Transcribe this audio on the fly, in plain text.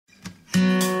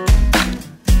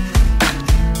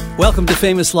Welcome to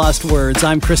Famous Lost Words.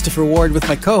 I'm Christopher Ward with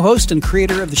my co-host and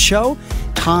creator of the show,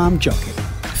 Tom Joking.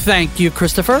 Thank you,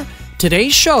 Christopher.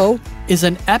 Today's show is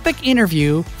an epic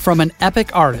interview from an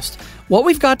epic artist. What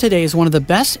we've got today is one of the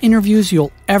best interviews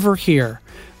you'll ever hear.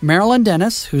 Marilyn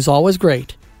Denis, who's always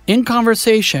great, in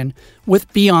conversation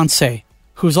with Beyonce,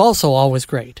 who's also always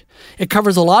great. It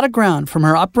covers a lot of ground, from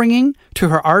her upbringing to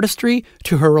her artistry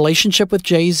to her relationship with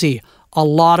Jay-Z. A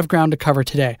lot of ground to cover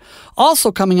today.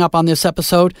 Also coming up on this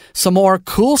episode, some more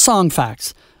cool song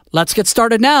facts. Let's get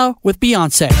started now with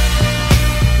Beyonce.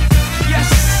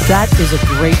 Yes! That is a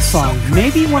great song.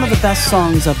 Maybe one of the best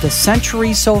songs of the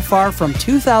century so far, from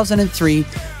 2003,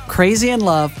 Crazy in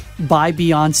Love by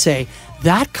Beyonce.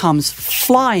 That comes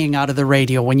flying out of the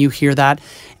radio when you hear that.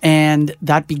 And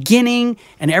that beginning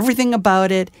and everything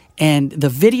about it and the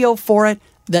video for it,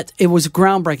 that it was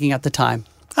groundbreaking at the time.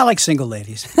 I like single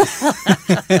ladies.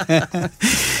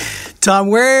 Tom,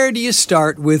 where do you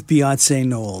start with Beyonce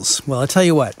Knowles? Well, I'll tell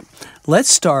you what. Let's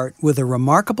start with a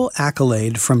remarkable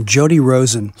accolade from Jody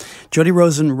Rosen. Jody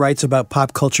Rosen writes about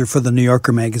pop culture for the New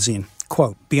Yorker magazine.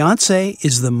 Quote, Beyonce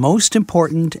is the most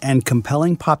important and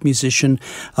compelling pop musician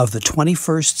of the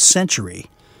 21st century,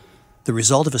 the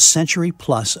result of a century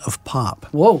plus of pop.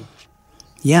 Whoa.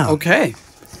 Yeah. Okay.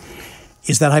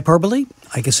 Is that hyperbole?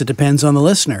 I guess it depends on the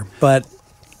listener, but...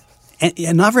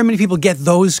 And not very many people get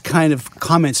those kind of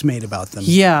comments made about them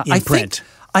in print.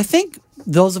 I think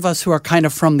those of us who are kind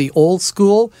of from the old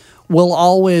school will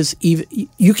always...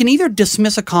 You can either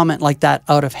dismiss a comment like that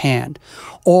out of hand,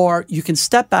 or you can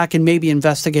step back and maybe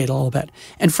investigate a little bit.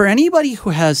 And for anybody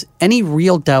who has any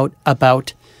real doubt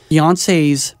about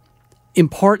Beyonce's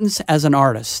importance as an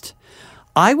artist,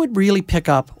 I would really pick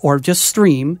up or just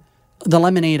stream the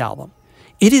Lemonade album.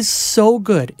 It is so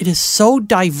good. It is so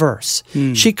diverse.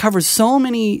 She covers so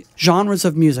many genres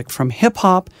of music, from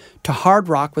hip-hop to hard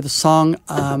rock, with a song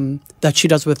that she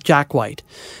does with Jack White.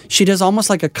 She does almost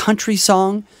like a country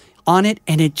song on it,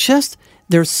 and it just...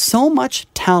 There's so much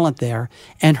talent there,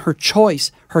 and her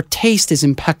choice, her taste is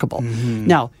impeccable. Mm-hmm.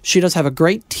 Now, she does have a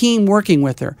great team working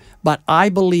with her, but I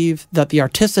believe that the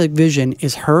artistic vision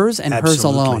is hers and hers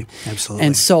alone. Absolutely.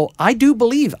 And so I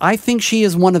think she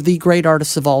is one of the great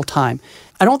artists of all time.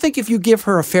 I don't think if you give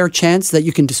her a fair chance that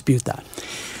you can dispute that.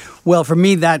 Well, for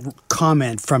me, that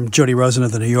comment from Jody Rosen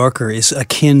of The New Yorker is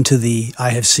akin to the I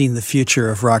have seen the future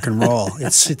of rock and roll.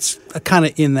 It's kind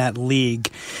of in that league.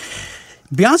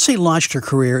 Beyonce launched her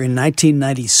career in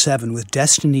 1997 with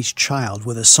Destiny's Child,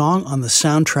 with a song on the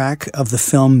soundtrack of the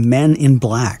film Men in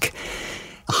Black.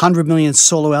 100 million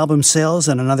solo album sales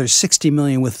and another 60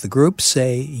 million with the group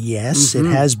say yes, it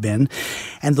has been.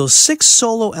 And those 6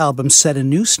 solo albums set a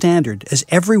new standard, as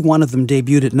every one of them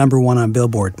debuted at number 1 on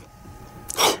Billboard.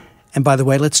 And by the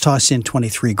way, let's toss in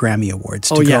 23 Grammy Awards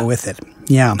to go with it.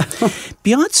 Yeah.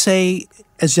 Beyonce,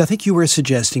 as I think you were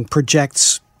suggesting,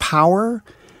 projects power,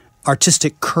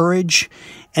 artistic courage,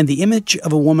 and the image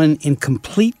of a woman in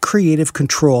complete creative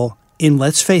control in,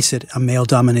 let's face it, a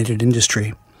male-dominated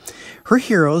industry. Her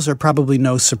heroes are probably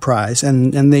no surprise,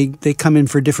 and they come in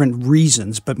for different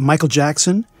reasons, but Michael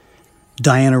Jackson,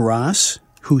 Diana Ross,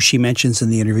 who she mentions in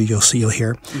the interview you'll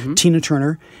hear, Tina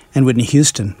Turner, and Whitney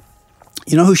Houston.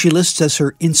 You know who she lists as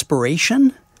her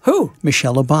inspiration? Who?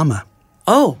 Michelle Obama.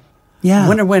 Oh. Yeah.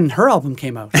 Wonder when her album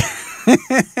came out.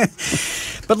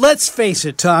 But let's face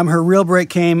it, Tom, her real break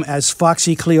came as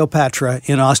Foxy Cleopatra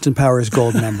in Austin Powers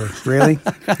Goldmember. Really?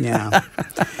 Yeah.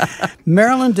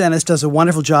 Marilyn Denis does a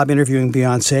wonderful job interviewing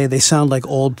Beyonce. They sound like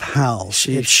old pals.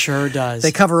 She sure does.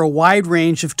 They cover a wide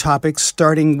range of topics,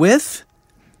 starting with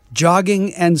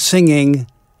jogging and singing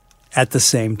at the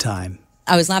same time.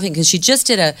 I was laughing because she just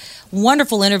did a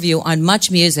wonderful interview on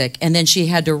Much Music, and then she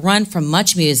had to run from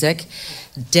Much Music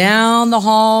down the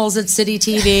halls at City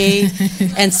TV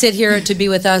and sit here to be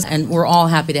with us, and we're all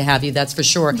happy to have you, that's for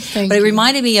sure. But it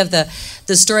reminded me of the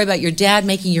story about your dad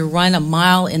making you run a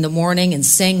mile in the morning and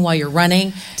sing while you're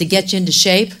running to get you into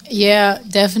shape. Yeah,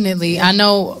 definitely. I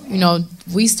know,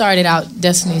 we started out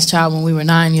Destiny's Child when we were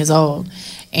 9 years old.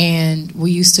 And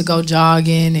we used to go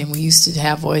jogging, and we used to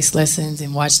have voice lessons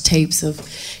and watch tapes of,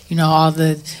 all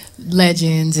the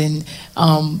legends. And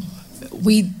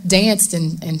we danced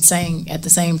and sang at the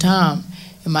same time.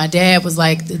 And my dad was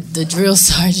like the drill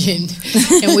sergeant,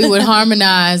 and we would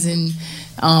harmonize and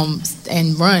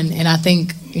run. And I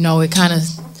think, it kind of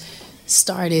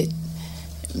started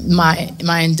my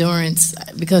endurance.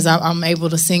 because I'm able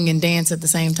to sing and dance at the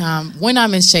same time when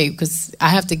I'm in shape, because I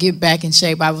have to get back in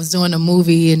shape. I was doing a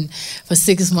movie and for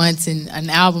 6 months and an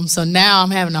album, so now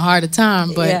I'm having a harder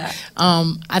time. But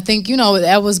I think, you know,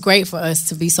 that was great for us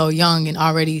to be so young and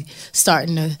already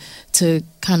starting to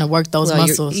kind of work those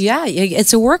muscles. Yeah,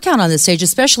 it's a workout on the stage,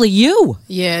 especially you.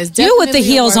 Yeah, it's you with the definitely a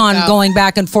heels on, workout. going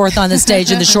back and forth on the stage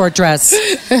in the short dress.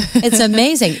 It's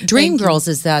amazing. Dreamgirls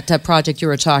is that project you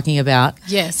were talking about.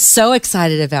 Yes. So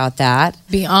excited about that.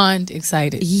 Beyond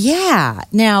excited. Yeah.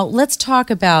 Now, let's talk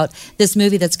about this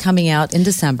movie that's coming out in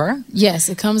December. Yes,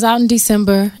 it comes out in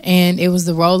December, and it was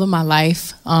the role of my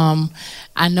life.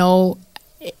 I know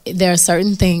there are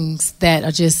certain things that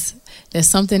are just, there's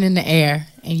something in the air,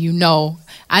 and you know,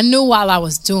 I knew while I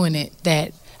was doing it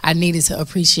that I needed to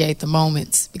appreciate the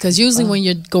moments, because usually when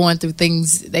you're going through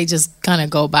things, they just kind of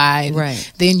go by. And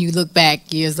right. Then you look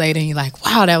back years later and you're like,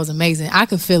 wow, that was amazing. I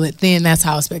could feel it then. That's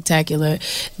how spectacular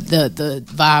the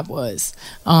vibe was.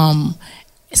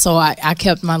 So I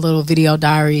kept my little video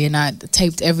diary and I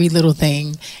taped every little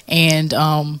thing. And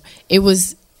it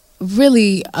was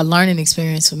really a learning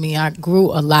experience for me. I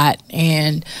grew a lot,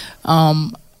 and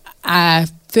I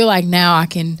feel like now I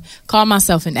can call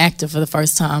myself an actor for the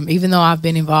first time, even though I've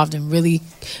been involved in really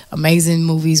amazing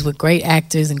movies with great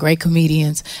actors and great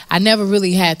comedians. I never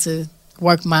really had to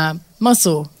work my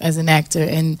muscle as an actor,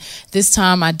 and this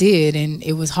time I did, and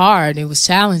it was hard, it was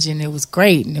challenging, it was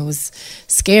great, and it was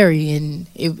scary, and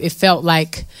it felt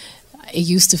like it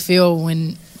used to feel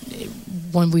when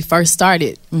we first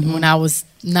started, when I was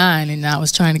 9 and I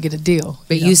was trying to get a deal.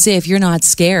 But you say if you're not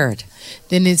scared,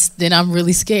 then I'm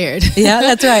really scared. Yeah,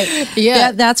 that's right.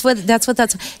 Yeah. That's what.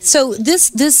 So this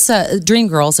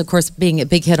Dreamgirls, of course, being a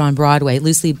big hit on Broadway,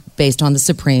 loosely based on the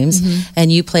Supremes,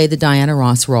 and you played the Diana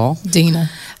Ross role, Dina.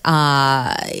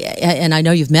 And I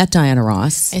know you've met Diana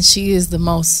Ross, and she is the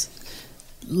most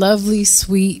lovely,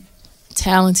 sweet,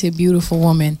 talented, beautiful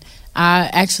woman. I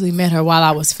actually met her while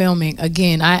I was filming.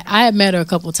 Again, I had met her a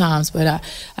couple times, but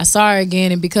I saw her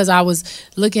again, and because I was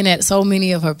looking at so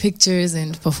many of her pictures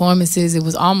and performances, it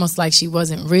was almost like she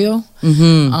wasn't real.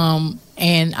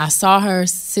 And I saw her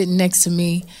sitting next to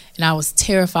me, and I was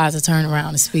terrified to turn around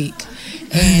and speak.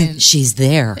 And she's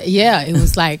there. Yeah, it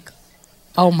was like,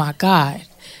 oh my God.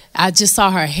 I just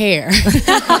saw her hair.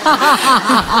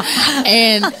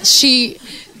 And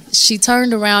she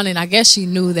turned around, and I guess she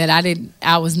knew that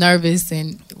I was nervous,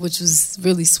 and which was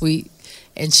really sweet.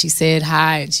 And she said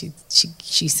hi, and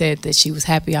she said that she was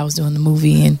happy I was doing the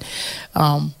movie. And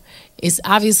it's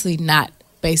obviously not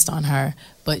based on her,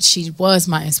 but she was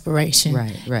my inspiration.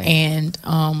 Right. And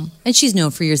she's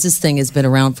known for years. This thing has been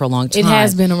around for a long time. It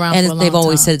has been around for a long time. And they've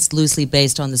always said it's loosely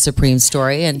based on the Supreme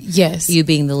story, and yes, you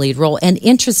being the lead role. And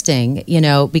interesting, you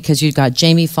know, because you've got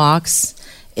Jamie Foxx,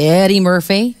 Eddie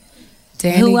Murphy,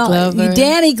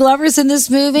 Danny Glover's in this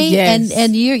movie, yes.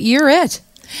 and you're it.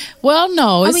 Well,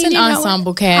 no, it's an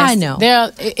ensemble cast. I know,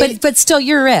 but still,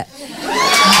 you're it.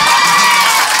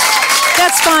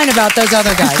 That's fine about those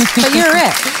other guys, but you're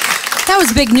it. That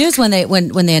was big news when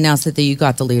they announced that you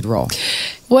got the lead role.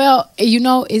 Well, you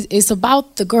know, it's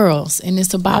about the girls, and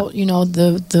it's about, you know,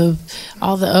 the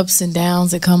all the ups and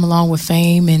downs that come along with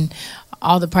fame and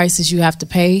all the prices you have to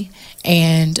pay.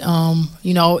 And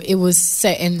you know, it was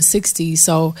set in the 60s,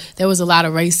 so there was a lot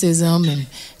of racism and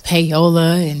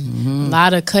payola and a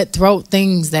lot of cutthroat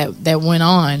things that went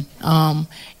on.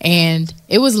 And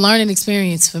it was a learning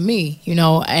experience for me, you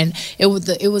know, and it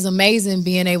was amazing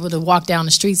being able to walk down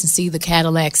the streets and see the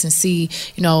Cadillacs and see,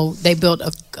 you know, they built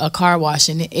a car wash,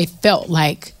 and it felt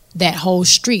like that whole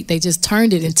street, they just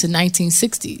turned it into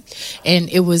 1960. And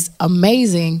it was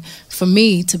amazing for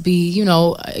me to be, you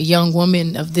know, a young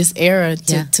woman of this era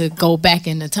to go back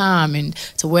in the time and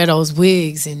to wear those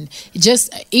wigs, and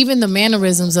just even the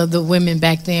mannerisms of the women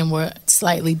back then were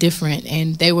slightly different,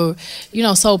 and they were, you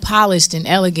know, so polished and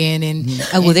elegant and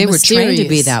they were trained to be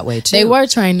mysterious. that way too. They were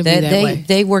trained to be that way.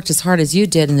 They worked as hard as you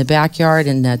did in the backyard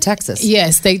in Texas.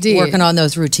 Yes, they did, working on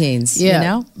those routines. Yeah, you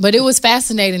know? But it was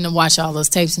fascinating to watch all those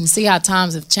tapes and see how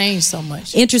times have changed so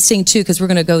much. Interesting too, because we're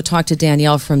going to go talk to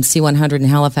Danielle from C100 in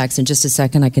Halifax in just a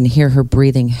second. I can hear her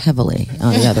breathing heavily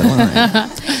on the other line.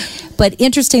 But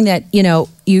interesting that, you know,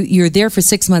 you're there for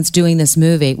 6 months doing this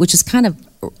movie, which is kind of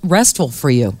restful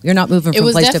for you. You're not moving from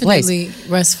place to place. It was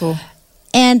definitely restful.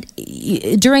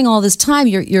 And during all this time,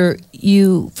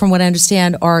 you, from what I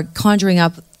understand, are conjuring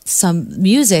up some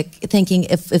music, thinking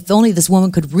if only this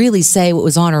woman could really say what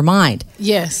was on her mind.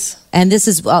 Yes. And this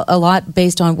is a lot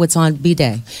based on what's on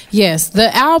B-Day. Yes,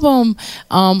 the album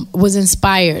was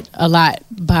inspired a lot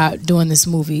by doing this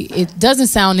movie. It doesn't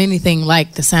sound anything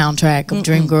like the soundtrack of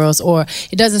Dreamgirls, or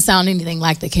it doesn't sound anything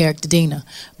like the character Dina,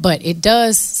 but it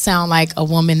does sound like a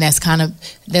woman that's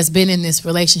been in this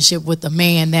relationship with a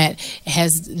man that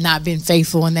has not been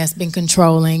faithful and that's been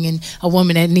controlling, and a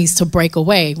woman that needs to break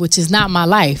away, which is not my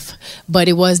life, but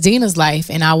it was Dina's life,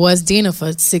 and I was Dina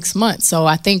for 6 months. So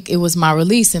I think it was my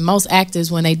release. And most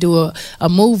actors, when they do a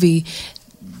movie,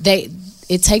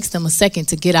 it takes them a second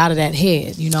to get out of that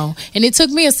head, you know. And it took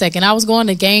me a second. I was going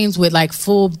to games with like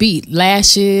full beat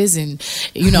lashes, and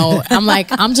you know, I'm like,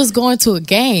 I'm just going to a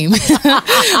game.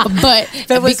 but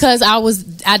because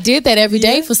I did that every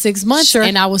day for 6 months,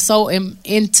 and I was so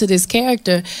into this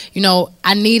character, you know,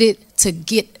 I needed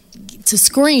to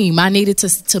scream. I needed to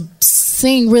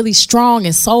sing really strong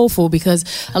and soulful, because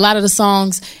a lot of the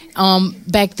songs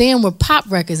back then were pop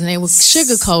records and they were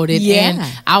sugar coated, and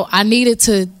I needed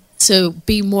to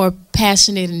be more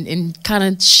passionate and kind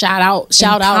of shout out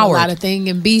a lot of things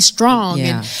and be strong.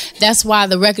 And that's why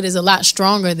the record is a lot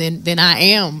stronger than I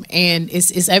am, and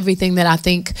it's everything that I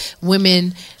think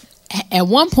women at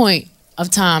one point of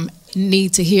time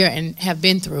need to hear and have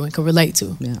been through and can relate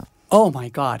to. Oh my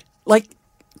God. Like,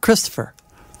 Christopher,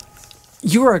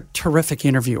 you are a terrific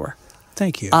interviewer.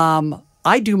 Thank you.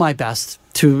 I do my best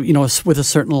to, you know, with a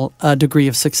certain degree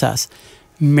of success.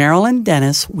 Marilyn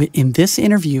Dennis, in this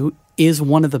interview, is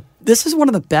one of the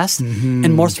best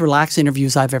and most relaxed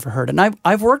interviews I've ever heard. And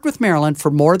I've worked with Marilyn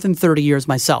for more than 30 years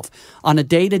myself on a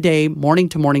day-to-day,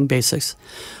 morning-to-morning basis.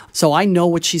 So I know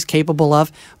what she's capable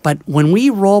of. But when we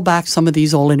roll back some of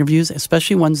these old interviews,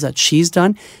 especially ones that she's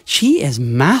done, she is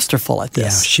masterful at this.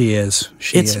 Yeah, she is.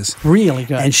 It's really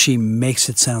good. And she makes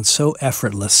it sound so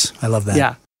effortless. I love that.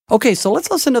 Yeah. Okay, so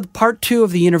let's listen to part 2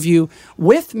 of the interview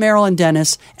with Marilyn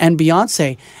Dennis and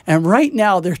Beyonce. And right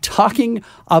now they're talking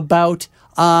about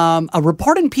a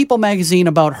report in People magazine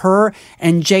about her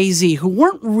and Jay-Z, who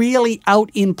weren't really out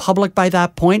in public by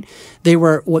that point. They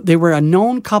were a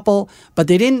known couple, but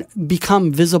they didn't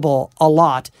become visible a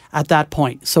lot at that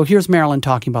point. So here's Marilyn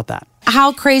talking about that.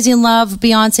 How crazy in love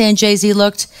Beyonce and Jay-Z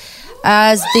looked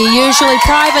as the usually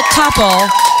private couple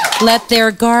let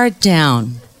their guard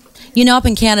down. You know, up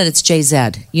in Canada, it's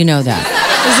Jay-Z. You know that.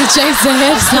 Is it Jay-Z?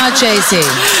 It's not Jay-Z.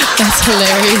 That's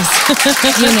hilarious.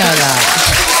 You know that.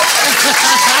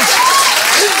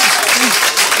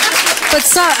 But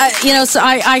so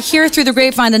I hear through the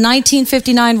grapevine a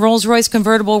 1959 Rolls-Royce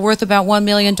convertible worth about $1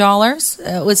 million.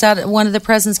 Was that one of the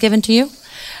presents given to you?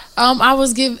 I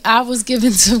was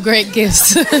given some great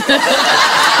gifts.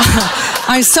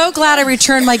 I'm so glad I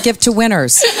returned my gift to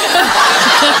winners.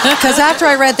 Because after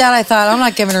I read that, I thought, I'm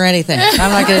not giving her anything.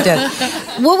 I'm not going to do it.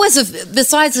 What was,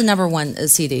 besides the number one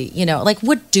CD, you know, like,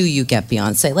 what do you get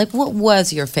Beyonce? Like, what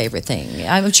was your favorite thing?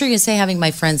 I'm sure you say having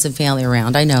my friends and family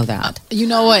around. I know that. You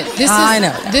know what? I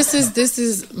know. This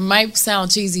is might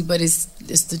sound cheesy, but it's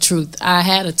the truth. I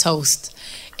had a toast,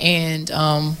 and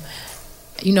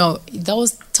you know,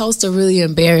 those toasts are really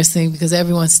embarrassing because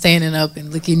everyone's standing up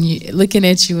and looking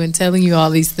at you and telling you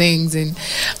all these things. And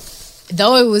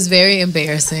though it was very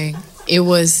embarrassing, it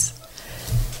was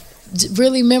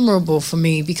really memorable for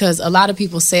me because a lot of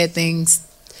people said things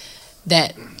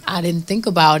that I didn't think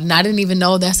about, and I didn't even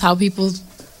know that's how people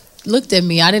looked at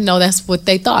me. I didn't know that's what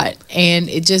they thought, and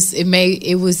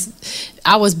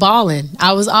I was bawling.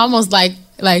 I was almost like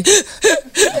oh,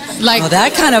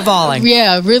 that kind of bawling.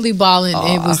 Yeah, really bawling.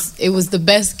 It was the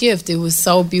best gift. It was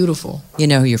so beautiful. You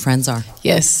know who your friends are?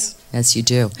 Yes. Yes, you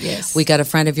do. Yes. We got a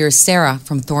friend of yours, Sarah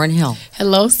from Thornhill.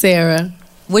 Hello, Sarah.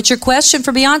 What's your question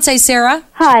for Beyonce, Sarah?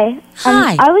 Hi.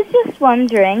 Hi. I was just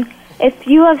wondering if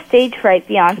you have stage fright,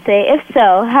 Beyonce. If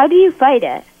so, how do you fight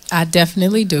it? I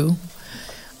definitely do.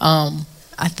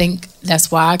 I think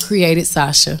that's why I created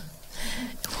Sasha.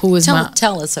 Who is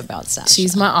tell us about Sasha.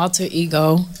 She's my alter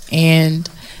ego, and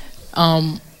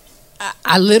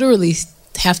I literally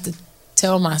have to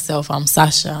tell myself I'm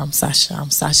Sasha, I'm Sasha, I'm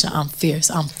Sasha, I'm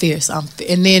fierce, I'm fierce, I'm fierce.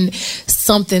 And then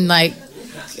something like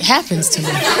happens to me.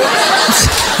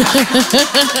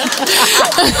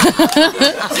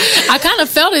 I kind of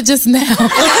felt it just now.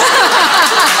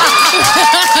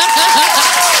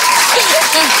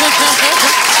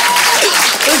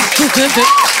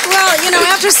 Well, you know,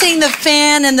 after seeing the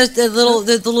fan and the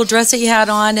little dress that you had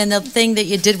on and the thing that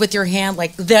you did with your hand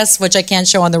like this, which I can't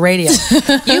show on the radio,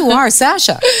 you are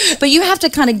Sasha. But you have to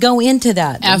kind of go into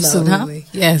that. Absolutely. Mode, huh?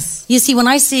 Yes. You see, when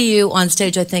I see you on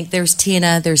stage, I think there's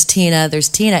Tina, there's Tina, there's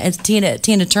Tina. It's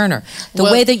Tina Turner. The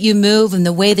way that you move and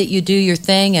the way that you do your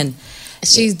thing, and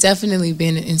she's definitely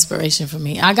been an inspiration for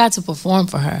me. I got to perform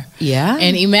for her. Yeah.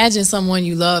 And imagine someone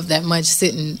you love that much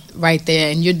sitting right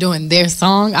there and you're doing their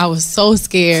song. I was so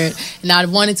scared, and I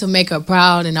wanted to make her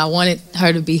proud, and I wanted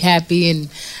her to be happy. And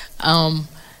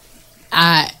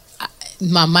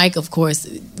my mic, of course,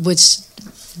 which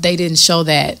they didn't show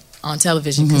that on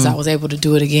television because I was able to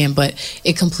do it again, but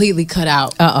it completely cut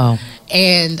out.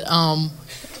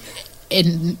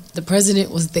 And the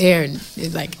president was there, and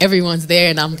it's like everyone's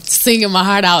there, and I'm singing my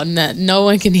heart out, and no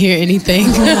one can hear anything.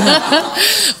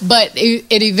 But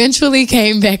it eventually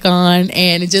came back on,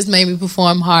 and it just made me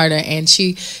perform harder. And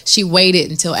she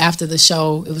waited until after the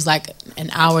show. It was like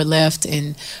an hour left,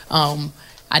 and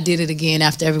I did it again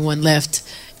after everyone left.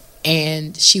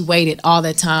 And she waited all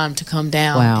that time to come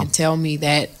down and tell me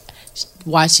that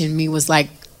watching me was like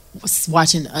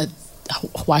watching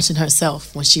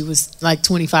herself when she was like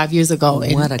 25 years ago.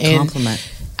 And, what a compliment.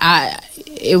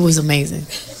 It was amazing.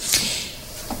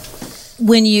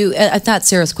 I thought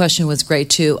Sarah's question was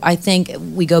great too. I think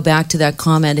we go back to that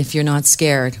comment, if you're not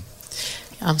scared.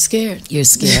 I'm scared. You're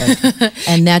scared.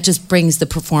 And that just brings the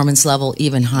performance level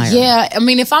even higher. Yeah, I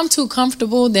mean, if I'm too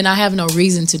comfortable, then I have no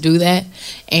reason to do that.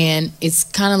 And it's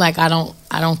kind of like I don't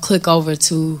click over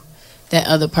to that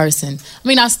other person. I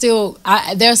mean,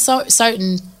 there are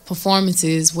certain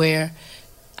performances where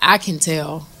I can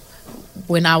tell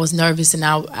when I was nervous and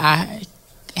I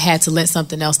had to let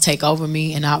something else take over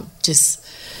me, and I just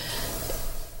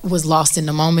was lost in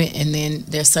the moment. And then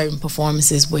there's certain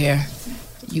performances where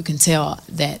you can tell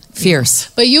that fierce.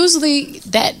 But usually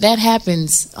that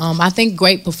happens. I think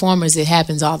great performers, it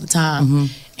happens all the time.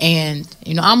 And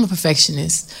I'm a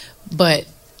perfectionist, but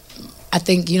I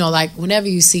think like whenever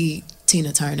you see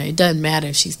Tina Turner, it doesn't matter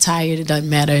if she's tired, it doesn't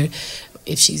matter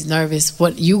if she's nervous.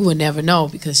 What you would never know,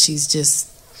 because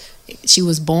she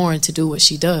was born to do what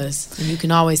she does. And you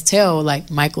can always tell,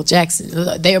 like Michael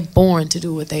Jackson, they're born to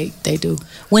do what they do.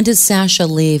 When does Sasha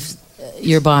leave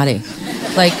your body?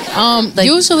 Like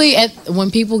usually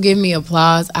when people give me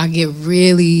applause, I get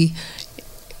really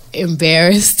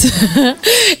embarrassed.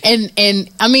 and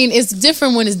I mean, it's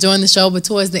different when it's during the show, but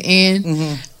towards the end,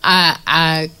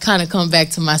 I kind of come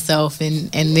back to myself,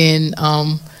 and then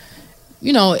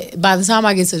by the time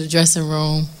I get to the dressing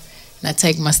room and I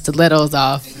take my stilettos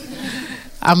off,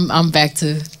 I'm back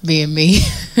to being me.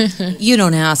 You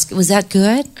don't ask, was that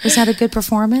good? Was that a good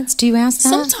performance? Do you ask that?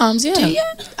 Sometimes, yeah. Do you?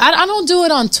 I don't do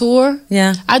it on tour.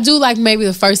 Yeah. I do like maybe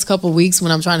the first couple of weeks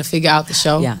when I'm trying to figure out the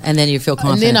show. Yeah, and then you feel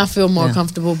confident. And then I feel more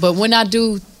comfortable. But when I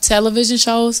do television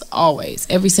shows, always,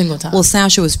 every single time. Well,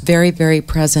 Sasha was very, very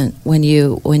present when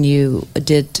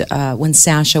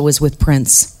Sasha was with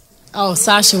Prince. Oh,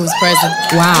 Sasha was present.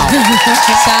 Wow.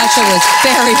 Sasha was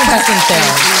very present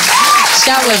there.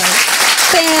 That was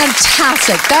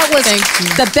fantastic. That was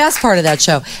the best part of that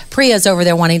show. Priya's over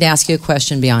there wanting to ask you a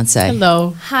question, Beyonce.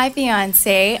 Hello. Hi,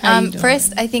 Beyonce.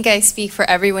 First, I think I speak for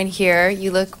everyone here.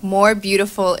 You look more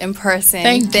beautiful in person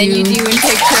than you do in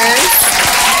pictures.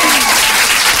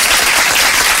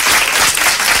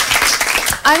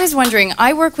 I was wondering,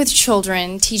 I work with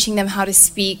children, teaching them how to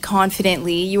speak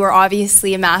confidently. You are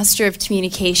obviously a master of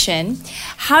communication.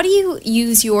 How do you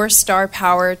use your star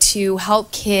power to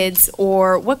help kids,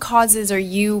 or what causes are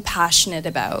you passionate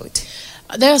about?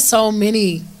 There are so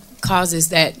many causes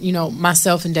that,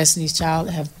 myself and Destiny's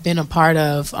Child have been a part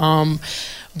of.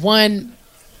 One,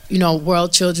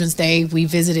 World Children's Day, we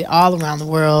visited all around the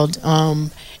world.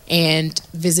 And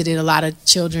visited a lot of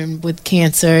children with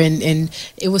cancer, and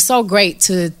it was so great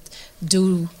to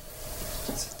do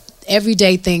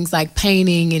everyday things like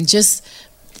painting, and just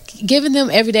giving them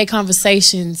everyday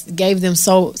conversations gave them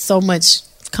so much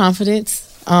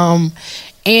confidence.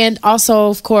 And also,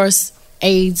 of course,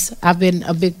 AIDS, I've been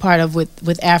a big part of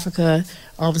with Africa,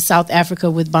 South Africa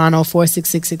with Bono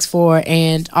 46664,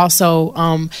 and also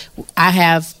I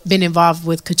have been involved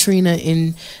with Katrina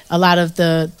in a lot of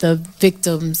the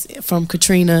victims from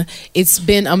Katrina. It's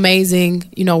been amazing,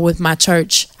 with my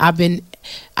church. I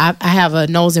have a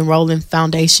Knowles and Rowland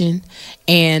Foundation,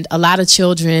 and a lot of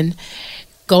children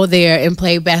go there and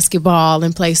play basketball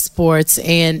and play sports,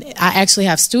 and I actually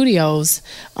have studios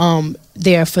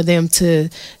there for them to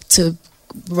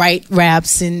write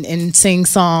raps and sing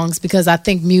songs, because I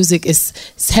think music has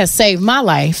saved my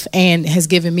life and has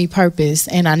given me purpose.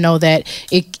 And I know that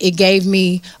it gave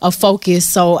me a focus,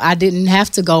 so I didn't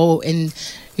have to go and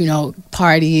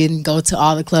party and go to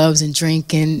all the clubs and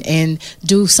drink and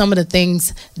do some of the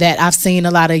things that I've seen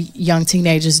a lot of young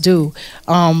teenagers do.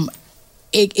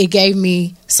 It gave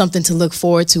me something to look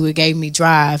forward to. It gave me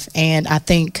drive. And I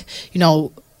think,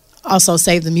 also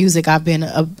Save the Music, I've been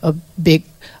a big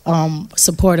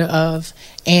supporter of.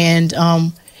 And,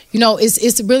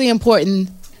 it's really important.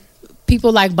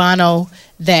 People like Bono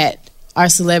that are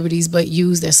celebrities but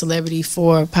use their celebrity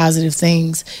for positive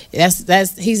things.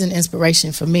 He's an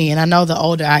inspiration for me, and I know the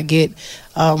older I get,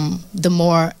 the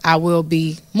more I will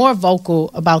be more vocal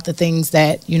about the things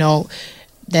that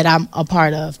that I'm a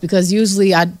part of, because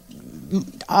usually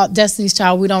Destiny's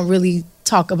Child, we don't really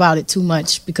talk about it too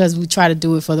much because we try to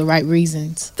do it for the right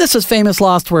reasons. This is Famous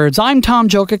Lost Words. I'm Tom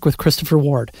Jokic with Christopher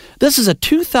Ward. This is a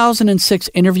 2006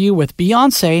 interview with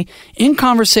Beyonce in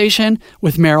conversation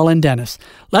with Marilyn Dennis.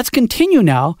 Let's continue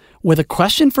now with a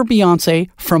question for Beyonce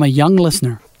from a young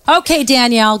listener. Okay,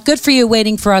 Danielle, good for you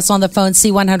waiting for us on the phone,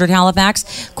 C100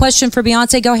 Halifax. Question for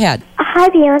Beyonce, go ahead. Hi,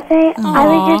 Beyonce. Aww. I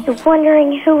was just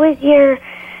wondering, who was your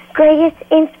greatest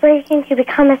inspiration to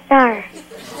become a star?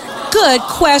 Good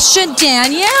question,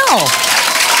 Danielle.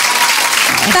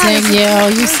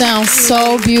 Danielle, you sound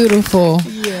so beautiful.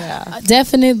 Yeah.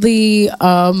 Definitely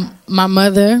my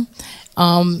mother,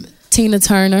 Tina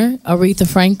Turner, Aretha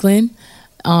Franklin,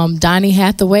 Donny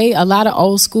Hathaway, a lot of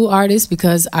old school artists,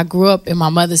 because I grew up in my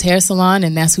mother's hair salon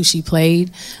and that's who she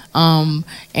played. And,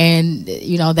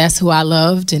 that's who I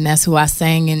loved and that's who I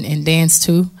sang and danced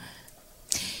to.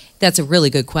 That's a really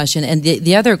good question. And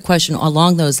the other question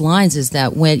along those lines is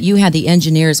that when you had the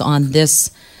engineers on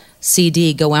this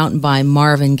CD go out and buy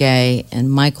Marvin Gaye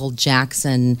and Michael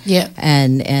Jackson,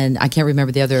 and I can't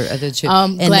remember the other two.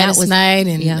 And Gladys Knight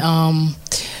and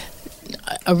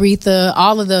Aretha,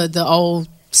 all of the old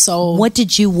soul. What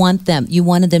did you want them? You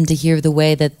wanted them to hear the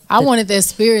way that I wanted their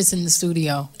spirits in the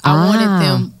studio.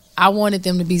 I wanted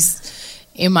them to be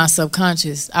in my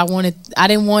subconscious. I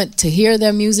didn't want to hear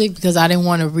their music because I didn't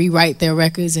want to rewrite their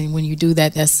records, and when you do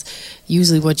that, that's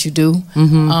usually what you do.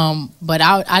 Mm-hmm. But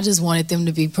I just wanted them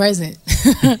to be present,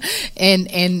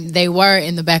 and they were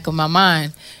in the back of my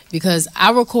mind, because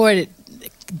I recorded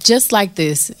just like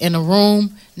this in a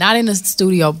room, not in a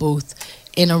studio booth,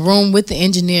 in a room with the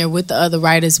engineer, with the other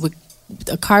writers, with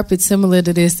a carpet similar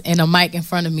to this and a mic in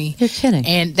front of me. You're kidding.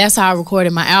 And that's how I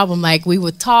recorded my album. Like, we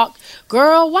would talk,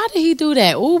 girl, why did he do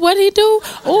that? Ooh, what did he do?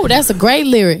 Ooh, that's a great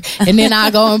lyric. And then I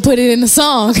go and put it in the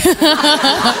song.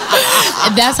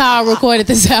 And that's how I recorded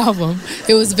this album.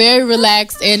 It was very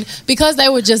relaxed. And because they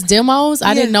were just demos,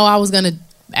 I didn't know I was going to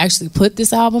actually put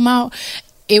this album out.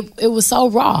 It was so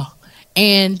raw.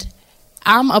 And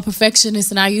I'm a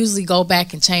perfectionist, and I usually go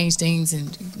back and change things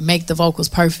and make the vocals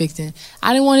perfect, and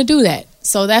I didn't want to do that.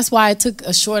 So that's why it took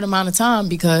a short amount of time,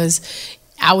 because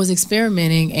I was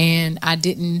experimenting and I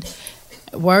didn't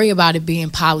worry about it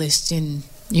being polished and,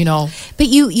 But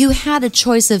you had a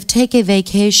choice of take a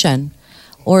vacation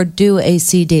or do a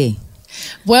CD.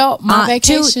 Well, my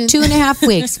vacation... 2.5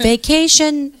 weeks.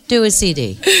 Vacation, do a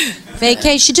CD.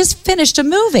 Vacation, just finished a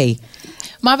movie.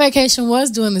 My vacation was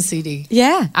doing the CD.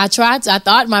 Yeah. I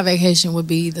thought my vacation would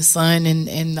be the sun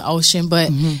and the ocean,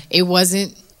 but it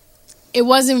wasn't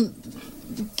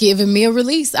giving me a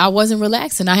release. I wasn't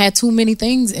relaxing. I had too many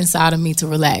things inside of me to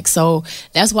relax. So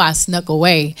that's why I snuck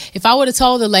away. If I would have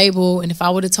told the label and if I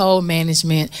would have told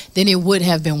management, then it would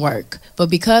have been work.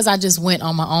 But because I just went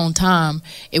on my own time,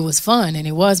 it was fun, and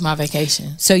it was my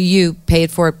vacation. So you paid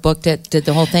for it, booked it, did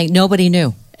the whole thing. Nobody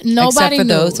knew. Nobody except for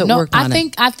knew. those that worked on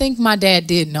it. I think my dad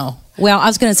did know. Well, I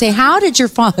was going to say, how did your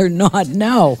father not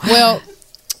know? Well,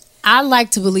 I like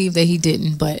to believe that he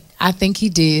didn't, but I think he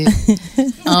did.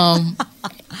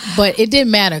 But it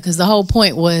didn't matter, because the whole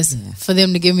point was for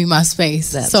them to give me my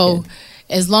space. That's so good.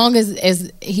 As long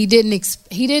as he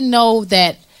didn't know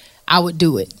that I would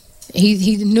do it.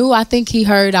 He knew. I think he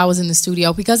heard I was in the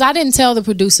studio, because I didn't tell the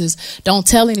producers, don't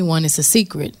tell anyone, it's a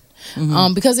secret.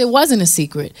 Because it wasn't a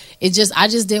secret. I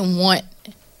just didn't want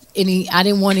any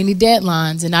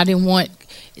deadlines, and I didn't want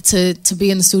to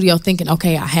be in the studio thinking,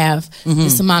 okay, I have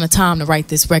this amount of time to write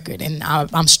this record, and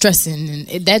I'm stressing,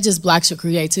 and that just blocks your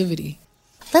creativity.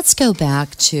 Let's go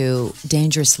back to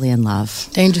Dangerously in Love.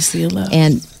 Dangerously in Love.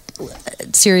 And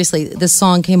seriously, this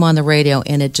song came on the radio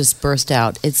and it just burst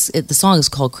out. The song is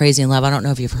called Crazy in Love. I don't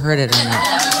know if you've heard it or not.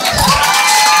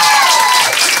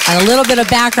 And a little bit of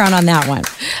background on that one.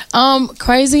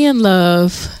 Crazy in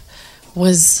Love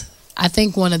was, I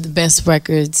think, one of the best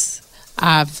records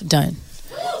I've done.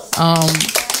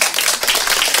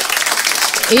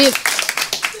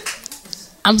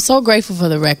 I'm so grateful for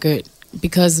the record,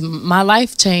 because my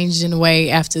life changed in a way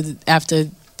after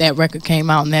that record came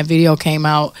out and that video came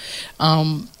out.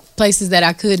 Places that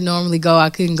I could normally go, I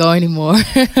couldn't go anymore.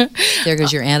 There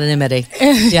goes your anonymity.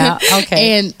 Yeah,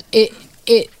 okay. And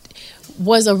it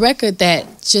was a record that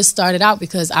just started out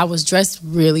because I was dressed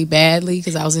really badly,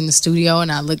 because I was in the studio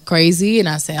and I looked crazy, and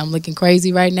I said, I'm looking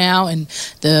crazy right now, and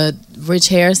the Rich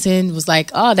Harrison was like,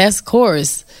 oh, that's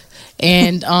chorus.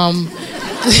 And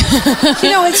You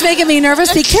know, it's making me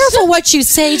nervous. Be careful what you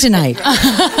say tonight.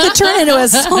 It turn into a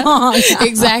song.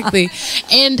 Exactly.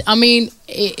 And I mean,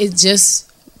 it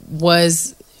just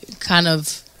was kind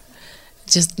of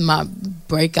just my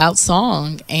breakout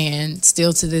song, and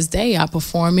still to this day I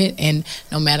perform it, and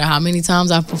no matter how many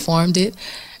times I've performed it,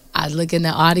 I look in the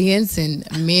audience and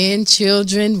men,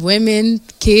 children, women,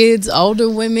 kids, older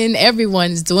women,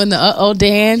 everyone's doing the uh-oh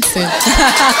dance. And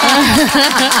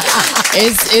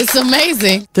it's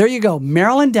amazing. There you go.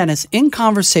 Marilyn Dennis in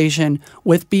conversation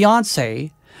with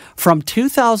Beyonce from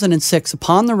 2006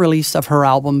 upon the release of her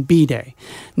album B-Day.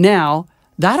 Now,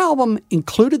 that album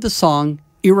included the song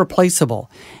Irreplaceable.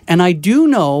 And I do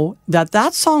know that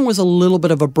that song was a little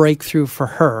bit of a breakthrough for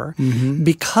her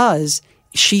because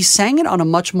she sang it on a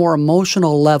much more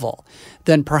emotional level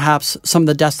than perhaps some of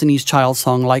the Destiny's Child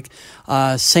song like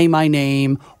Say My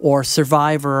Name or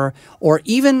Survivor, or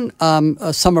even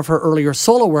some of her earlier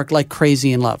solo work like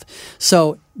Crazy in Love.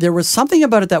 So there was something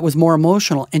about it that was more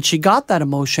emotional, and she got that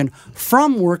emotion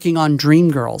from working on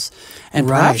Dreamgirls. And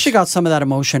perhaps she got some of that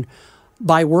emotion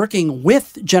by working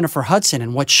with Jennifer Hudson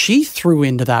and what she threw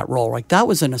into that role. Like, that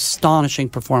was an astonishing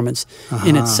performance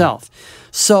in itself.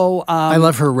 So I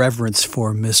love her reverence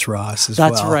for Miss Ross as well.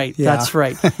 That's right. Yeah. That's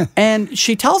right. And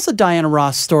she tells the Diana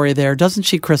Ross story there, doesn't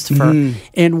she, Christopher?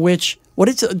 In which, what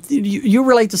is you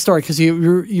relate the story because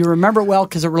you remember it well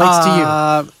because it relates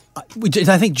to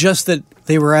you. I think just that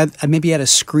they were maybe at a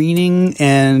screening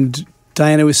and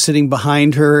Diana was sitting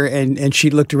behind her and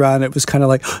she looked around and it was kind of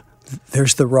like,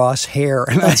 there's the Ross hair.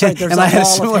 And That's right. There's and a I had a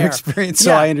wall of similar hair. experience,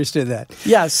 so I understood that.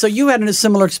 Yeah, so you had a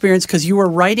similar experience because you were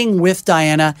writing with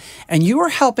Diana and you were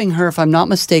helping her, if I'm not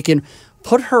mistaken,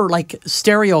 put her like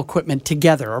stereo equipment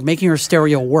together or making her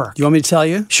stereo work. You want me to tell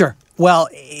you? Sure. Well,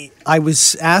 I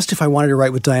was asked if I wanted to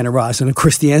write with Diana Ross, and of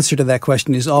course the answer to that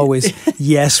question is always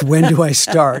yes, when do I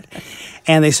start?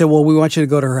 And they said, well, we want you to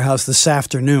go to her house this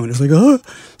afternoon. It was like, oh.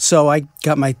 So I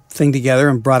got my thing together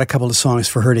and brought a couple of songs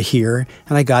for her to hear.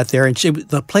 And I got there, and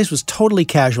the place was totally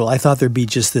casual. I thought there'd be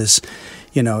just this,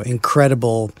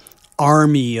 incredible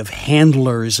army of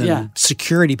handlers and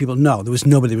security people. No, there was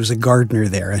nobody. There was a gardener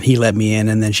there, and he let me in,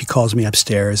 and then she calls me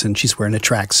upstairs, and she's wearing a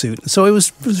tracksuit. So it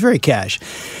was very cash.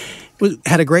 We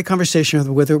had a great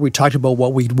conversation with her. We talked about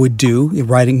what we would do,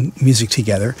 writing music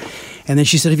together. And then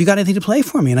she said, have you got anything to play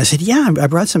for me? And I said, yeah, I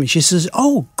brought something. She says,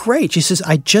 oh, great. She says,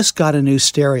 I just got a new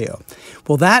stereo.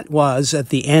 Well, that was, at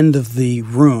the end of the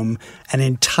room, an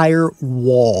entire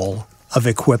wall of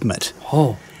equipment.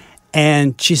 Oh.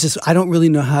 And she says, I don't really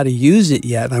know how to use it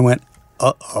yet. And I went,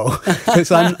 uh-oh,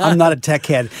 because I'm not a tech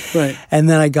head. Right. And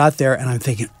then I got there, and I'm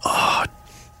thinking, oh,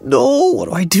 no, what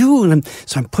do I do? And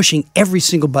so I'm pushing every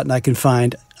single button I can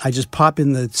find. I just pop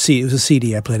in the CD. It was a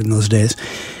CD I played in those days.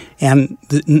 And,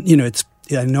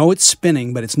 I know it's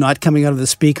spinning, but it's not coming out of the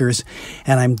speakers.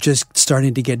 And I'm just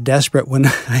starting to get desperate when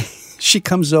she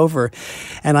comes over.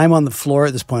 And I'm on the floor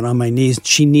at this point, on my knees.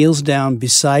 She kneels down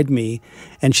beside me.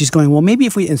 And she's going, well, maybe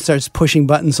if we... And starts pushing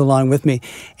buttons along with me.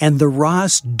 And the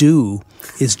Ross Do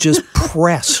is just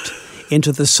pressed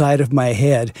into the side of my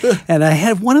head. And I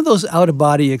had one of those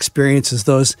out-of-body experiences,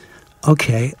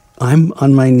 okay, I'm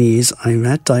on my knees. I'm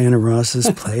at Diana Ross's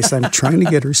place. I'm trying to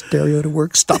get her stereo to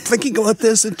work. Stop thinking about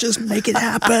this and just make it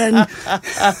happen.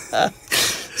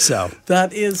 So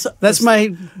that's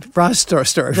my Ross story.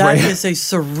 That is a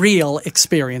surreal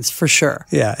experience for sure.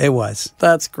 Yeah, it was.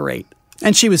 That's great.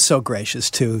 And she was so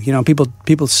gracious too.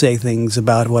 People say things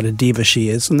about what a diva she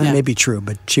is, and that may be true,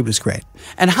 but she was great.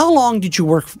 And how long did you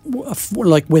work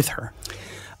with her?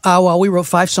 Well, we wrote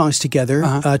 5 songs together.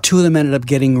 2 of them ended up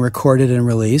getting recorded and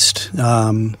released.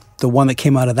 The one that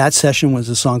came out of that session was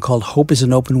a song called "Hope Is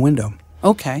an Open Window."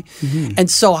 Okay. Mm-hmm. And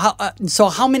so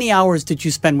how many hours did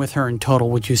you spend with her in total,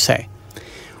 would you say?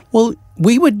 Well,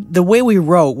 the way we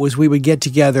wrote was we would get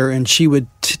together and she would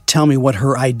tell me what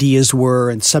her ideas were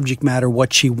and subject matter,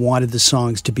 what she wanted the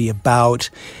songs to be about.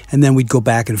 And then we'd go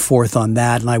back and forth on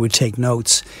that, and I would take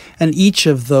notes. And each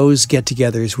of those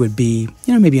get-togethers would be,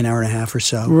 maybe an hour and a half or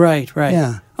so. Right.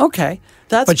 Yeah. Okay.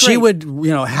 But great. She would,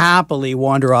 happily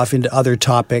wander off into other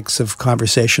topics of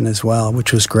conversation as well,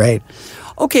 which was great.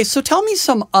 Okay, so tell me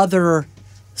some other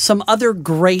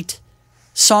great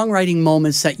songwriting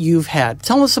moments that you've had.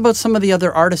 Tell us about some of the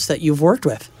other artists that you've worked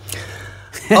with.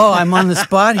 Oh, I'm on the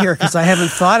spot here because I haven't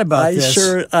thought about this.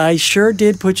 I sure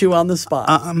did put you on the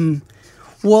spot.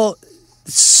 Well,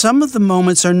 some of the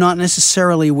moments are not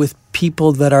necessarily with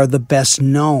people that are the best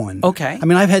known. Okay. I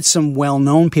mean, I've had some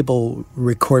well-known people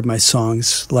record my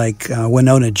songs, like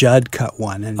Winona Judd cut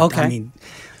one. And okay. I mean,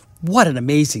 what an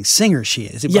amazing singer she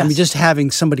is. I Yes. mean, just having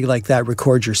somebody like that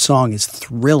record your song is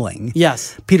thrilling.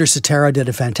 Yes. Peter Cetera did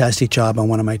a fantastic job on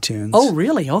one of my tunes. Oh,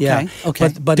 really? Okay. Yeah.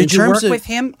 Okay. But did in you terms work of, with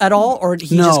him at all, or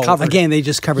he no, just covered again, it? they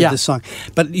just covered Yeah. this song.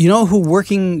 But you know who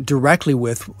working directly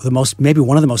with maybe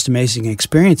one of the most amazing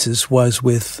experiences was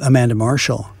with Amanda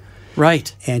Marshall.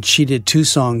 Right. And she did 2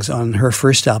 songs on her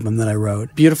first album that I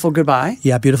wrote. Beautiful Goodbye.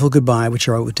 Yeah, Beautiful Goodbye, which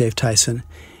I wrote with Dave Tyson.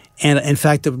 And in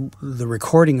fact, the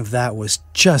recording of that was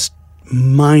just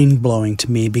mind-blowing to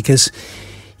me because,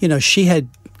 you know, she had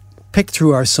picked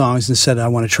through our songs and said, I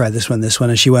want to try this one,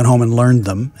 and she went home and learned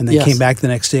them and then Yes. came back the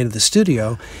next day to the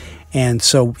studio. And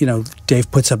so, you know, Dave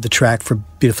puts up the track for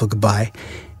Beautiful Goodbye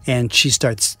and she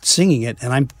starts singing it,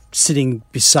 and I'm sitting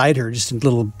beside her just in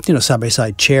little, you know,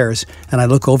 side-by-side chairs, and I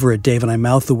look over at Dave and I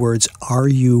mouth the words, "Are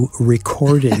you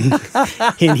recording?"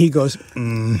 And he goes,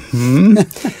 "Mm-hmm."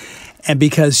 And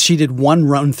because she did one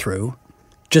run-through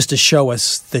just to show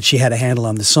us that she had a handle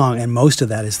on the song, and most of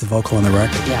that is the vocal on the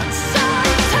record. Yeah.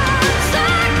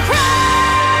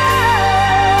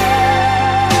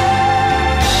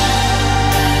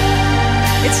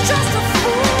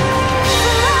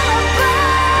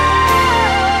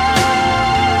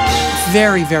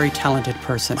 Very, very talented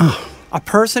person. A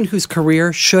person whose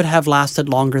career should have lasted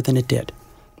longer than it did.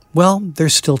 Well,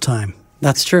 there's still time,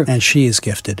 That's true. and she is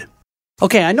gifted.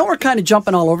 Okay, I know we're kind of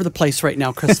jumping all over the place right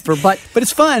now, Christopher, but But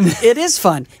it's fun. it is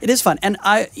fun. It is fun. And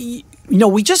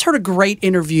we just heard a great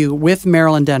interview with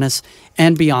Marilyn Dennis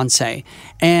and Beyonce.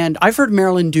 And I've heard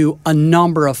Marilyn do a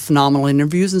number of phenomenal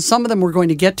interviews, and some of them we're going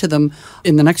to get to them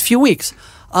in the next few weeks.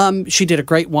 She did a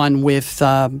great one with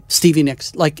Stevie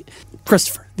Nicks. Like,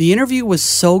 Christopher, the interview was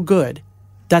so good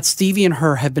that Stevie and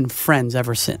her have been friends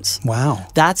ever since. Wow.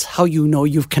 That's how you know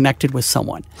you've connected with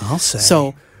someone. I'll say.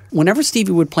 So whenever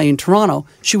Stevie would play in Toronto,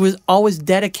 she would always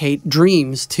dedicate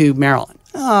Dreams to Marilyn.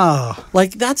 Oh,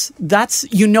 Like that's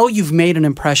you've made an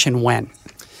impression when.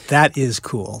 that is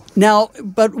cool. Now,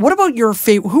 but what about your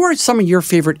favorite? Who are some of your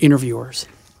favorite interviewers?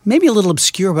 Maybe a little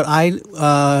obscure, but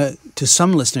to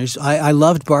some listeners, I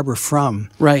loved Barbara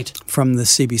Frum. Right. From the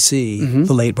CBC,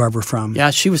 the late Barbara Frum. Yeah,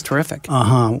 she was terrific.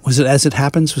 Was it As It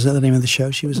Happens? Was that the name of the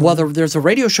show she was on? Well, there's a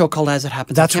radio show called As It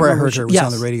Happens. That's can't where I remember heard her. It was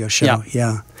on the radio show.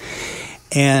 Yeah.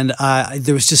 And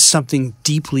there was just something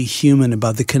deeply human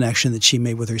about the connection that she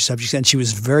made with her subjects. And she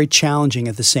was very challenging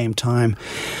at the same time.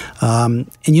 And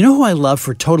you know who I love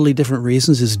for totally different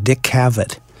reasons is Dick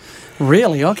Cavett.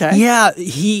 Really? Okay. Yeah,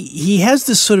 he has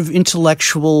this sort of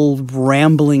intellectual,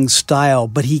 rambling style,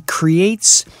 but he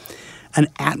creates an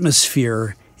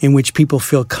atmosphere in which people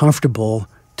feel comfortable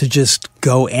to just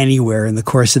go anywhere in the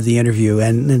course of the interview.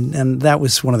 And that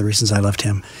was one of the reasons I loved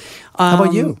him. How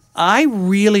about you? I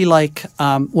really like,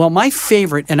 my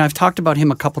favorite, and I've talked about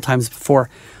him a couple times before,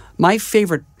 my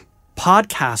favorite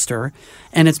podcaster,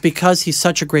 and it's because he's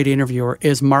such a great interviewer,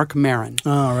 is Mark Maron.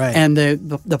 Oh, right. And the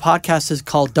podcast is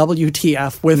called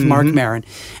WTF with Mark Maron.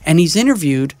 And he's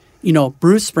interviewed,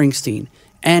 Bruce Springsteen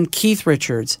and Keith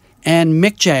Richards and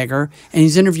Mick Jagger, and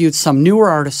he's interviewed some newer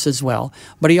artists as well,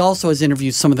 but he also has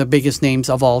interviewed some of the biggest names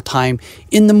of all time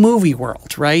in the movie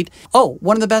world, right? Oh,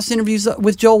 one of the best interviews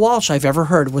with Joe Walsh I've ever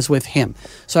heard was with him.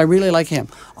 So I really like him.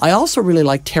 I also really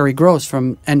like Terry Gross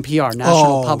from NPR,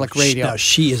 National Public Radio. No,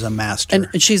 she is a master.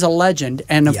 And she's a legend.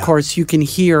 And of course, you can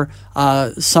hear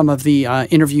some of the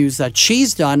interviews that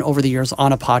she's done over the years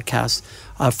on a podcast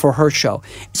for her show.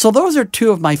 So those are two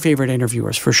of my favorite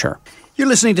interviewers for sure. You're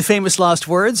listening to Famous Lost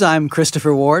Words. I'm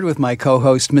Christopher Ward with my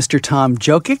co-host, Mr. Tom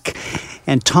Jokic,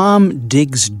 and Tom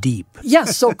digs deep.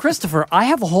 Yes, so Christopher, I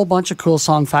have a whole bunch of cool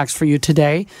song facts for you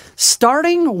today,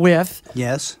 starting with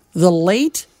the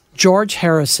late George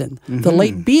Harrison, the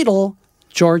late Beatle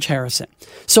George Harrison.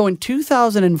 So in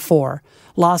 2004,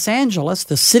 Los Angeles,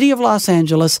 the city of Los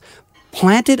Angeles,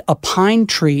 planted a pine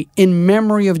tree in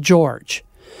memory of George.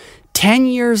 10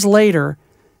 years later,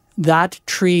 that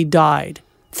tree died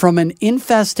from an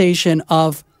infestation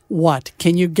of what?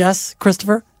 Can you guess,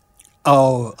 Christopher?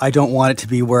 Oh, I don't want it to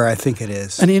be where I think it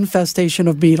is. An infestation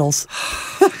of beetles.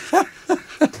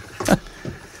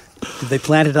 Did they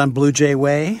plant it on Blue Jay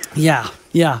Way? Yeah.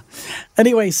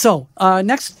 Anyway, so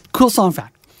next cool song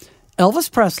fact. Elvis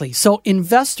Presley. So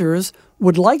investors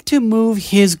would like to move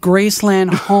his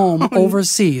Graceland home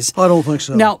overseas. I don't think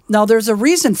so. Now, there's a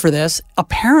reason for this.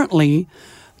 Apparently,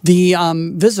 the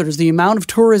visitors, the amount of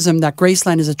tourism that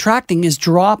Graceland is attracting is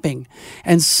dropping.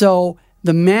 And so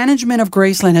the management of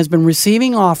Graceland has been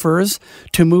receiving offers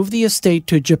to move the estate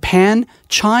to Japan,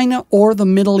 China, or the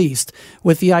Middle East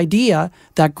with the idea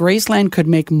that Graceland could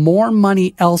make more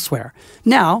money elsewhere.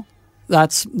 Now,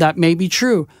 that may be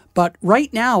true, But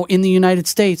right now in the United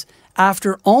States,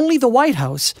 after only the White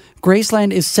House,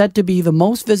 Graceland is said to be the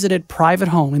most visited private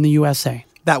home in the USA.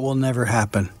 That will never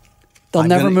happen. They'll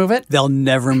never move it? They'll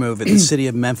never move it. The city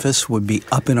of Memphis would be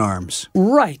up in arms.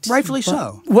 Right. Rightfully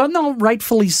so. Well, no,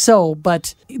 rightfully so,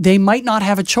 but they might not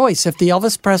have a choice. If the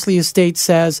Elvis Presley estate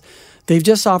says they've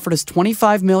just offered us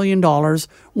 $25 million,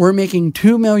 we're making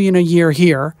 $2 million a year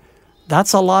here,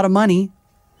 that's a lot of money.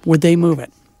 Would they move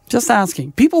it? Just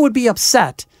asking. People would be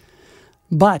upset,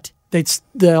 but the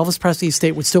Elvis Presley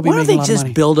estate would still be making a lot of money. Why don't they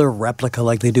just build a replica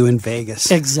like they do in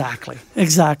Vegas? Exactly.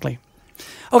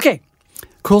 Okay.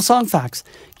 Cool song facts.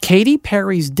 Katy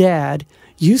Perry's dad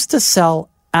used to sell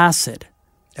acid.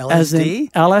 LSD? As in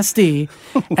LSD.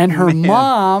 And her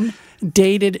mom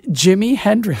dated Jimi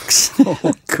Hendrix.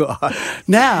 Oh, God.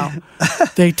 Now,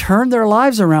 they turned their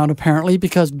lives around, apparently,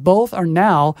 because both are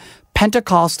now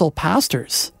Pentecostal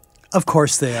pastors. Of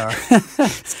course they are.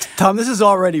 Tom, this is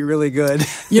already really good.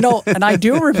 You know, and I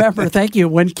do remember, thank you,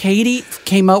 when Katy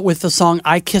came out with the song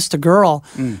 "I Kissed a Girl,"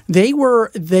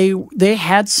 they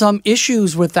had some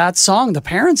issues with that song. The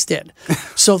parents did,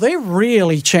 so they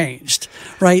really changed,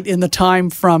 right, in the time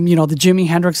from the Jimi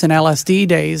Hendrix and LSD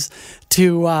days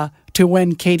to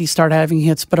when Katy started having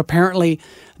hits. But apparently,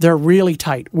 they're really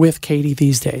tight with Katy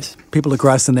these days. People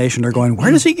across the nation are going,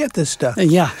 "Where does he get this stuff?"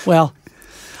 Yeah, well.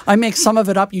 I make some of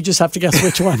it up. You just have to guess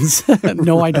which ones.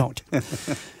 No, I don't.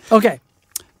 Okay.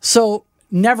 So,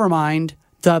 Nevermind,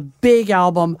 the big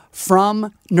album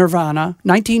from Nirvana,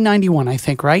 1991, I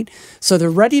think, right? So, they're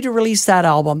ready to release that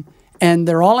album, and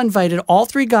they're all invited. All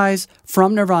three guys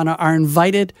from Nirvana are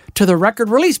invited to the record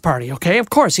release party, okay?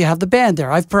 Of course, you have the band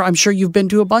there. I'm sure you've been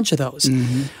to a bunch of those.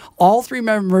 Mm-hmm. All three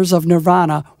members of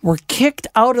Nirvana were kicked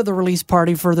out of the release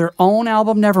party for their own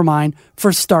album, Nevermind,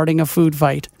 for starting a food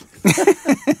fight.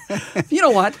 You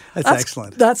know what? That's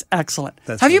excellent. That's excellent.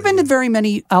 Have you been to very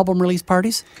many album release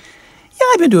parties? Yeah,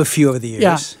 I've been to a few over the years.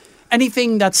 Yeah.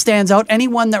 Anything that stands out?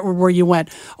 Anyone where you went,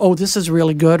 oh, this is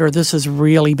really good or this is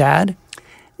really bad?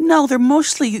 No, they're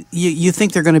mostly, you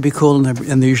think they're going to be cool and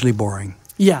they're usually boring.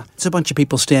 Yeah. It's a bunch of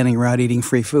people standing around eating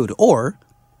free food or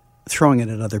throwing it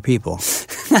at other people.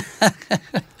 The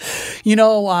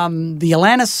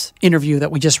Alanis interview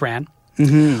that we just ran,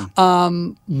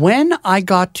 when I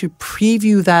got to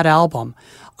preview that album,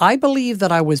 I believe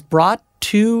that I was brought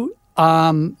to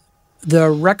the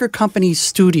record company's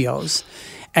studios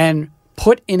and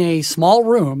put in a small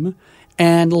room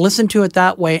and listened to it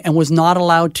that way and was not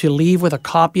allowed to leave with a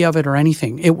copy of it or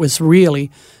anything. It was really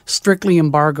strictly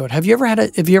embargoed. Have you ever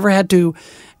had to,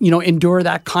 endure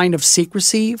that kind of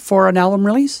secrecy for an album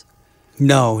release?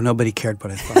 No, nobody cared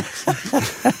what I thought.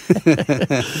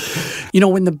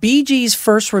 When the Bee Gees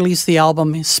first released the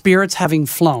album Spirits Having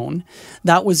Flown,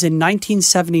 that was in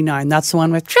 1979. That's the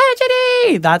one with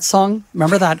Tragedy, that song.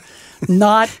 Remember that?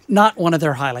 Not one of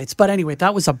their highlights. But anyway,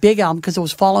 that was a big album because it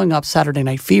was following up Saturday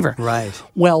Night Fever. Right.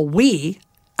 Well, we,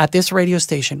 at this radio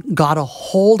station, got a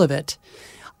hold of it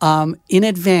in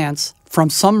advance from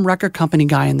some record company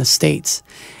guy in the States.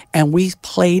 And we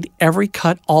played every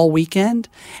cut all weekend.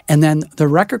 And then the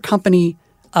record company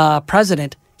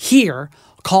president here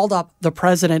called up the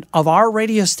president of our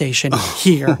radio station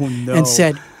here and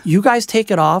said, you guys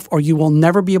take it off or you will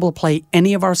never be able to play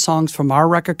any of our songs from our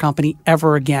record company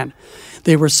ever again.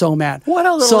 They were so mad. What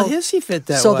a little hissy fit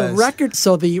that was.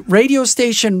 So the radio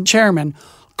station chairman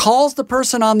calls the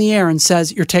person on the air and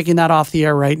says, you're taking that off the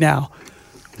air right now.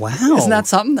 Wow. Isn't that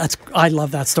something? I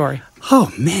love that story.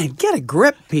 Oh, man, get a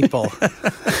grip, people.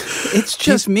 It's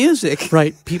just music.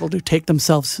 Right. People do take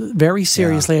themselves very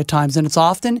seriously at times, and it's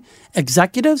often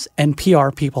executives and PR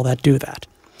people that do that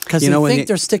because they think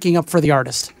they're sticking up for the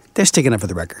artist. They're sticking up for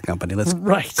the record company. Let's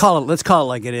call it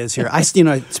like it is here.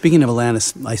 Speaking of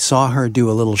Alanis, I saw her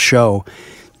do a little show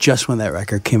just when that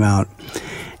record came out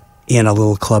in a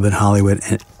little club in Hollywood,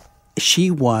 and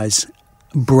she was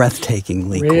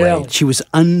breathtakingly great. She was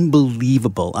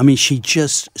unbelievable. I mean, she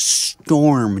just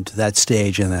stormed that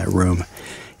stage in that room.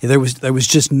 There was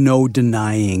just no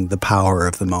denying the power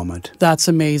of the moment. That's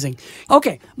amazing.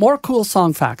 Okay, more cool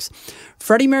song facts.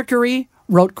 Freddie Mercury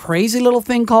wrote Crazy Little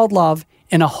Thing Called Love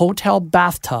in a hotel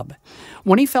bathtub.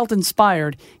 When he felt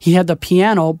inspired, he had the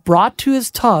piano brought to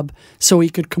his tub so he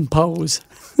could compose.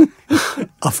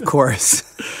 Of course.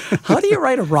 How do you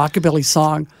write a rockabilly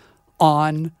song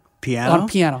on piano? On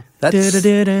piano. That's...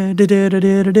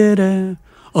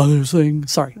 Other thing.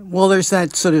 Sorry. Well, there's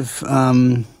that sort of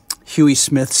Huey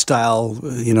Smith style,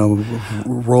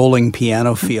 rolling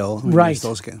piano feel. Right.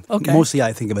 Okay. Mostly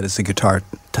I think of it as a guitar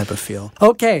type of feel.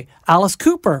 Okay. Alice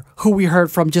Cooper, who we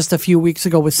heard from just a few weeks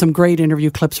ago with some great interview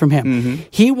clips from him. Mm-hmm.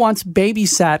 He once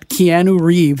babysat Keanu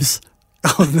Reeves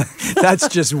That's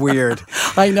just weird.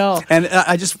 I know. And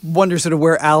I just wonder sort of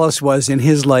where Alice was in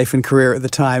his life and career at the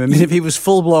time. I mean, if he was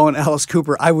full-blown Alice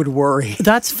Cooper, I would worry.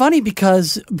 That's funny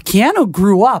because Keanu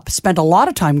grew up, spent a lot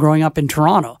of time growing up in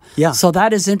Toronto. Yeah. So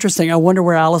that is interesting. I wonder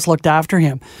where Alice looked after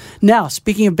him. Now,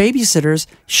 speaking of babysitters,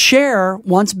 Cher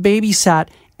once babysat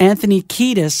Anthony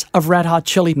Kiedis of Red Hot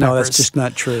Chili Peppers. No, that's just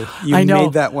not true. You I know.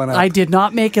 made that one up. I did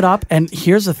not make it up. And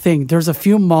here's the thing. There's a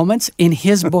few moments in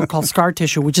his book called Scar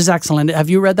Tissue, which is excellent. Have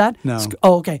you read that? No.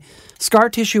 Oh, okay. Scar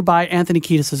Tissue by Anthony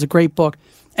Kiedis is a great book.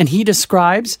 And he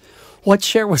describes what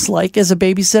Cher was like as a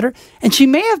babysitter. And she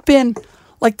may have been,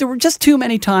 like, there were just too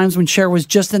many times when Cher was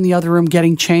just in the other room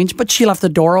getting changed, but she left the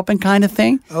door open kind of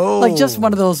thing. Oh. Like just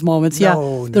one of those moments.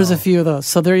 No, There's no. a few of those.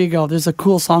 So there you go. There's a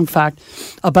cool song fact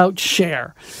about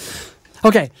Cher.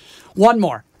 Okay, one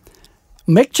more.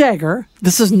 Mick Jagger,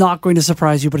 this is not going to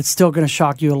surprise you, but it's still going to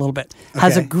shock you a little bit,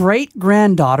 has a Okay.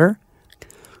 great-granddaughter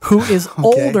who is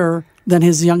older than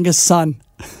his youngest son.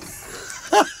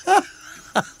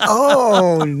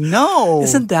 Oh, no.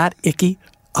 Isn't that icky?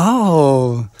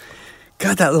 Oh.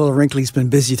 God, that little wrinkly's been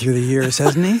busy through the years,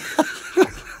 hasn't he?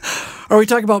 Are we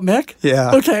talking about Mick?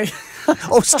 Yeah. Okay.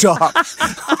 Oh, stop.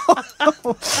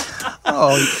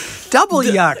 Oh, double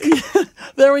yuck.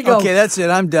 There we go. Okay, that's it.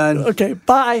 I'm done. Okay,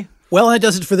 bye. Well, that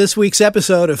does it for this week's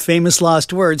episode of Famous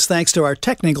Lost Words. Thanks to our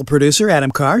technical producer,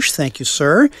 Adam Karsh. Thank you,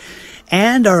 sir.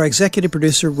 And our executive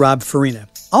producer, Rob Farina.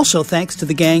 Also, thanks to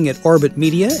the gang at Orbit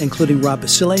Media, including Rob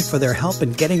Basile, for their help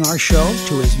in getting our show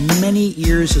to as many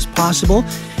ears as possible.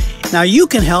 Now, you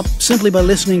can help simply by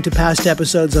listening to past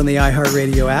episodes on the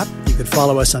iHeartRadio app. You can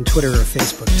follow us on Twitter or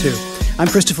Facebook, too. I'm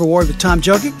Christopher Ward with Tom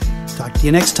Jokic. Talk to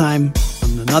you next time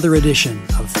on another edition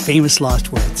of Famous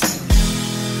Lost Words.